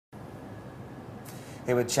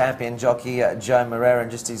Here with champion jockey Joao Moreira in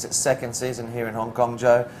just his second season here in Hong Kong.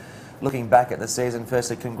 Joe, looking back at the season,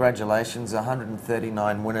 firstly, congratulations,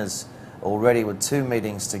 139 winners already with 2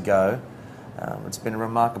 meetings to go. It's been a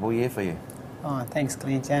remarkable year for you. Oh, thanks,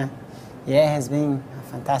 Clint. Yeah, it has been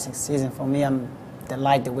a fantastic season for me. I'm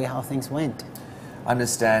delighted the way how things went. I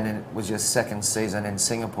understand it was your second season in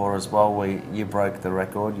Singapore as well, where you broke the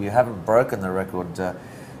record. You haven't broken the record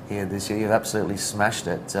here this year. You've absolutely smashed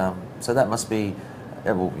it. So that must be,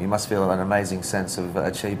 well, you must feel an amazing sense of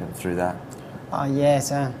achievement through that.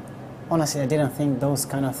 Yes. Honestly, I didn't think those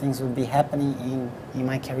kind of things would be happening in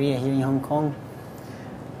my career here in Hong Kong.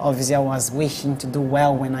 Obviously, I was wishing to do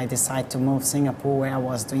well when I decided to move to Singapore, where I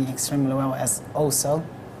was doing extremely well as also.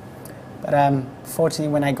 But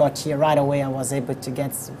fortunately, when I got here right away, I was able to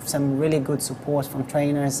get some really good support from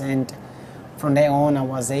trainers, and from there on, I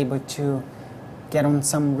was able to get on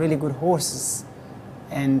some really good horses.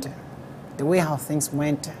 And the way how things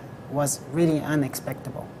went was really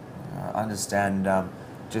unexpected. I understand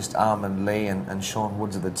just Armand Lee and Sean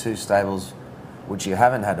Woods are the 2 stables which you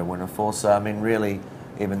haven't had a winner for. So I mean, really,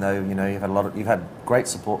 even though you've had great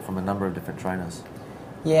support from a number of different trainers.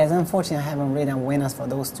 Yes, unfortunately, I haven't ridden winners for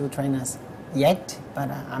those 2 trainers yet,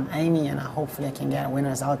 but I'm aiming, and hopefully I can get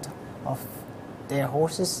winners out of their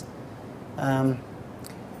horses. But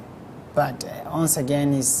once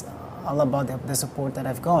again, it's all about the support that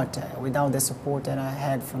I've got. Without the support that I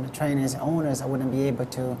had from the trainers and owners, I wouldn't be able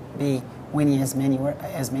to be winning as many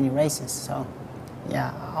races. So,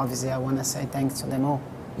 yeah, obviously I want to say thanks to them all.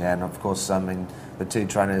 Yeah, and of course, I mean, the 2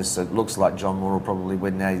 trainers, it looks like John Moore will probably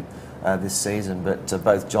win now this season, but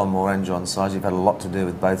both John Moore and John Size, you've had a lot to do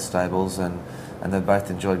with both stables, and they've both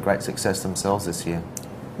enjoyed great success themselves this year.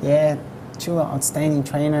 Yeah, 2 outstanding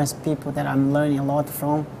trainers, people that I'm learning a lot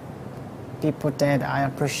from, people that I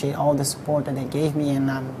appreciate all the support that they gave me, and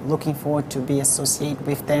I'm looking forward to be associated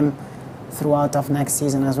with them throughout of next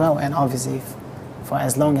season as well, and obviously for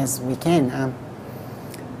as long as we can.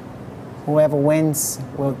 Whoever wins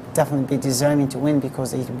will definitely be deserving to win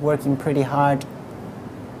because they're working pretty hard.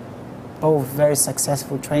 Both very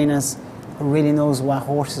successful trainers who really knows what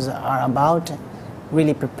horses are about,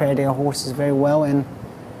 really prepare their horses very well, and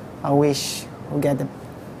I wish we'll get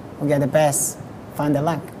the best, find the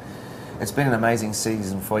luck. It's been an amazing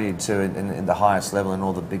season for you too, in the highest level in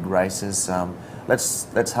all the big races.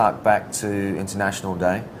 Let's hark back to International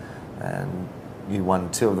Day, and you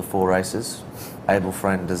won 2 of the 4 races. Able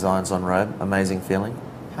Friend, Designs on Robe, amazing feeling.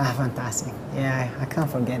 Fantastic. Yeah, I can't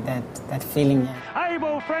forget that feeling.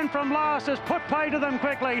 Able Friend from last has put play to them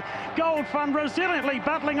quickly. Gold Fund resiliently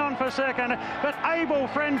battling on for second, but Able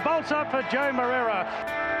Friend bolts up for Joao Moreira.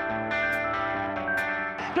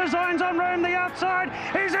 Designs on Rome, the outside,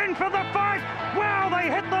 he's in for the fight. Wow, they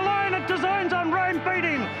hit the line and Designs on Rome beat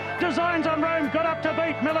him. Designs on Rome got up to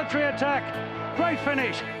beat Military Attack. Great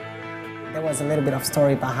finish. There was a little bit of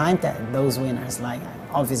story behind those winners, like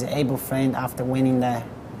obviously Able Friend, after winning the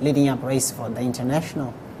leading up race for the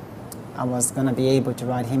International, I was going to be able to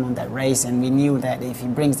ride him on that race, and we knew that if he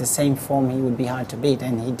brings the same form, he would be hard to beat,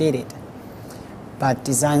 and he did it. But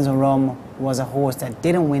Designs on Rome was a horse that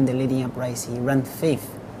didn't win the leading up race. He ran 5th,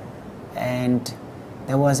 and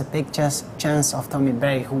there was a big chance of Tommy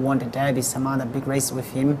Berry, who won the Derby, some other big race with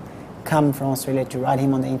him, come from Australia to ride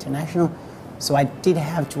him on the International. So I did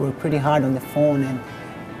have to work pretty hard on the phone and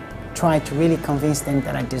try to really convince them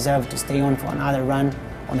that I deserved to stay on for another run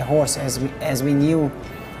on the horse. As we knew,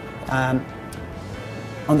 on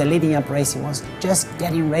the leading up race, he was just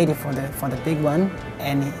getting ready for the big one,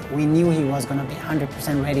 and we knew he was going to be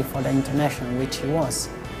 100% ready for the International, which he was.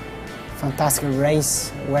 Fantastic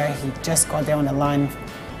race where he just got there on the line,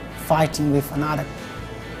 fighting with another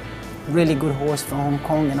really good horse from Hong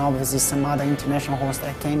Kong, and obviously some other international horse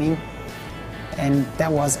that came in. And that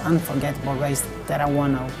was an unforgettable race that I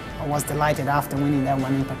won. I was delighted after winning that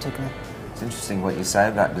one in particular. It's interesting what you say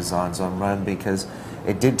about Designs on Rome, because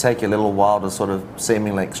it did take you a little while to sort of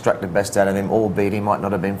seemingly extract the best out of him, albeit he might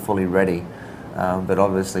not have been fully ready. But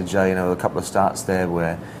obviously, Joe, a couple of starts there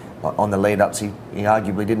where on the lead-ups he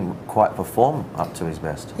arguably didn't quite perform up to his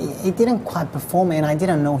best. He didn't quite perform, and I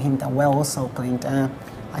didn't know him that well also, Clint. I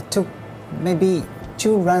took maybe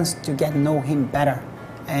 2 runs to get to know him better,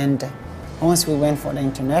 and once we went for the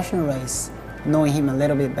international race, knowing him a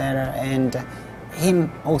little bit better and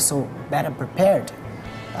him also better prepared,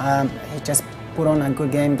 he just put on a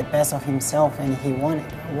good game, the best of himself, and he won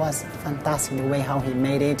it. It was fantastic the way how he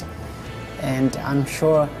made it, and I'm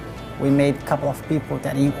sure we made a couple of people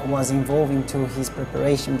that he was involved into his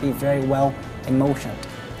preparation be very well emotioned.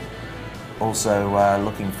 Also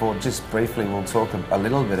looking forward, just briefly, we'll talk a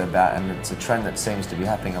little bit about, and it's a trend that seems to be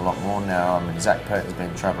happening a lot more now. I mean, Zach Purton's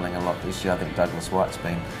been travelling a lot this year. I think Douglas White's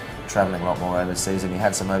been travelling a lot more overseas, and you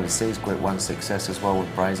had some overseas Group 1 success as well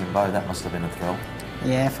with Brazen Bow. That must have been a thrill.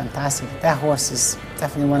 Yeah, fantastic. That horse is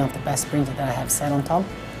definitely one of the best sprinters that I have sat on top.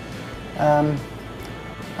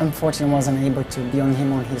 Unfortunately, wasn't able to be on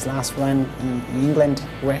him on his last run in England,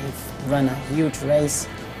 where he ran a huge race.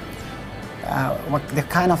 The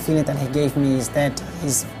kind of feeling that he gave me is that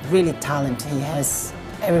he's really talented. He has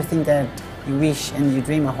everything that you wish and you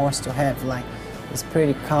dream a horse to have. Like, he's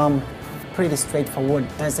pretty calm, pretty straightforward,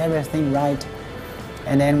 does everything right.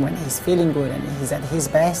 And then when he's feeling good and he's at his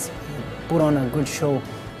best, he put on a good show.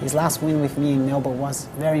 His last win with me in Melbourne was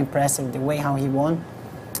very impressive, the way how he won.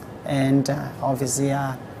 And obviously,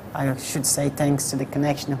 I should say thanks to the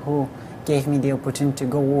connection who gave me the opportunity to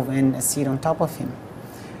go over and sit on top of him.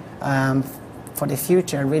 For the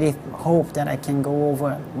future, I really hope that I can go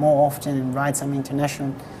over more often and ride some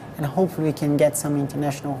international, and hopefully we can get some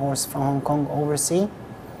international horse from Hong Kong overseas,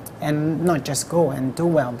 and not just go and do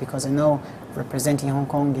well, because I know representing Hong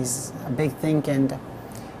Kong is a big thing, and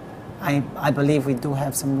I believe we do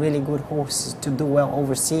have some really good horses to do well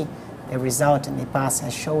overseas. The result in the past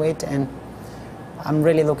has shown it, and I'm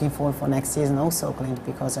really looking forward for next season also, Clint,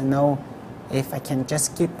 because I know if I can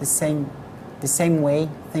just keep the same way,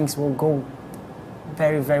 things will go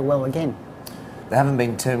very, very well again. There haven't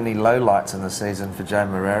been too many lowlights in the season for Joao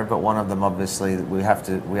Moreira, but one of them obviously that we have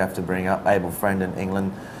to bring up, Abel Friend in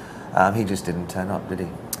England. He just didn't turn up, did he?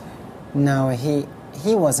 No, he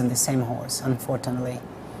wasn't the same horse, unfortunately.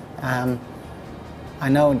 I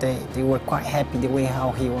know they were quite happy the way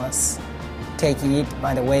how he was taking it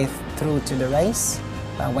by the way through to the race,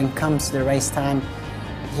 but when it comes to the race time,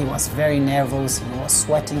 he was very nervous, he was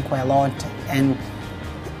sweating quite a lot, and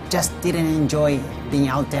just didn't enjoy being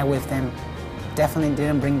out there with them. Definitely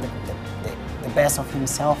didn't bring the best of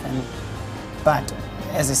himself. But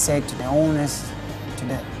as I said to the owners,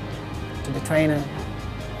 to the trainer,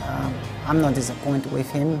 I'm not disappointed with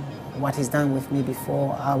him. What he's done with me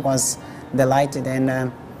before, I was delighted,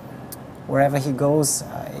 and wherever he goes,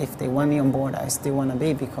 if they want me on board, I still want to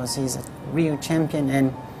be, because he's a real champion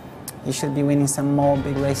and he should be winning some more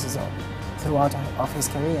big races throughout of his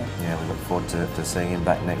career. Yeah, we look forward to seeing him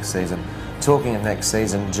back next season. Talking of next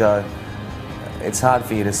season, Joe, it's hard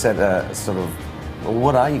for you to set a sort of, well,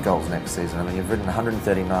 what are your goals next season? I mean, you've ridden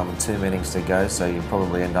 139 with 2 meetings to go, so you'll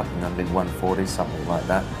probably end up in the mid-140s, something like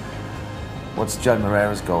that. What's Joao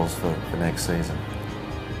Moreira's goals for next season?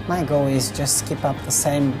 My goal is just keep up the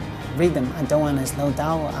same rhythm. I don't want to slow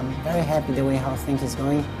down. I'm very happy the way how things is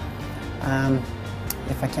going.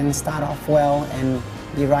 If I can start off well and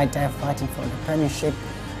be right there fighting for the premiership,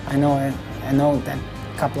 I know that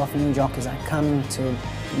a couple of new jockeys are coming to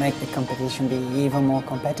make the competition be even more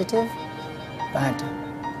competitive. But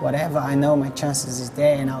whatever, I know my chances is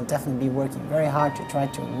there, and I'll definitely be working very hard to try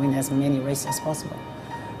to win as many races as possible.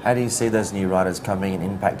 How do you see those new riders coming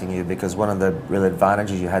and impacting you? Because one of the real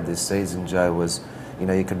advantages you had this season, Joe, was, you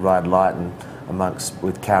know, you could ride light, and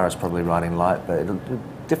with Karis probably riding light, but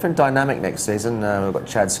different dynamic next season. We've got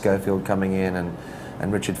Chad Schofield coming in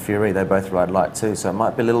and Richard Fury. They both ride light too, so it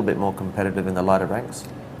might be a little bit more competitive in the lighter ranks.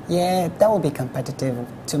 Yeah, that will be competitive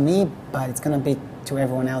to me, but it's going to be to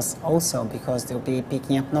everyone else also, because they'll be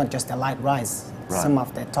picking up not just the light rides, some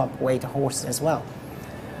of the top weight horses as well.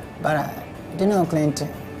 But you know, Clint,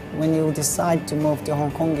 when you decide to move to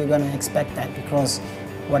Hong Kong, you're going to expect that, because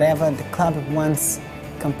whatever the club wants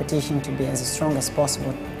competition to be as strong as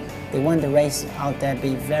possible, they want the race out there to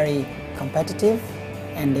be very competitive,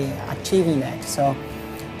 and they're achieving that. So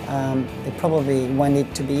they probably want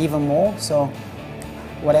it to be even more. So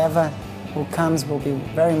whatever who comes will be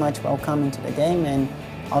very much welcome into the game, and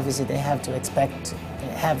obviously they have to expect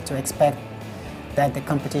that the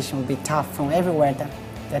competition will be tough from everywhere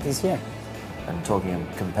that is here. And talking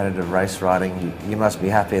of competitive race riding, you must be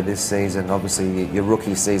happier this season. Obviously, your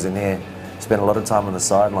rookie season here, spent a lot of time on the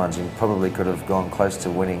sidelines. You probably could have gone close to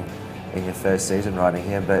winning in your first season riding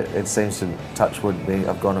here, but it seems to, touch wood,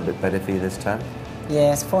 have gone a bit better for you this time.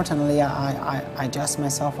 Yes, fortunately, I adjust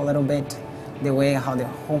myself a little bit the way how the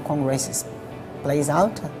Hong Kong races plays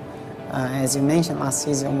out. As you mentioned, last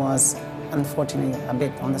season was unfortunately a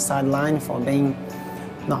bit on the sideline for being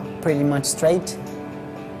not pretty much straight.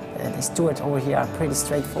 The stewards over here are pretty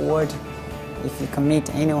straightforward. If you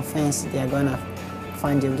commit any offense, they are going to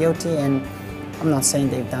find you guilty, and I'm not saying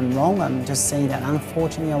they've done wrong, I'm just saying that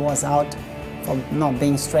unfortunately I was out for not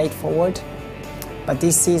being straightforward. But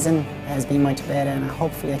this season has been much better, and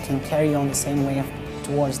hopefully I can carry on the same way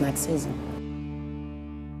towards next season.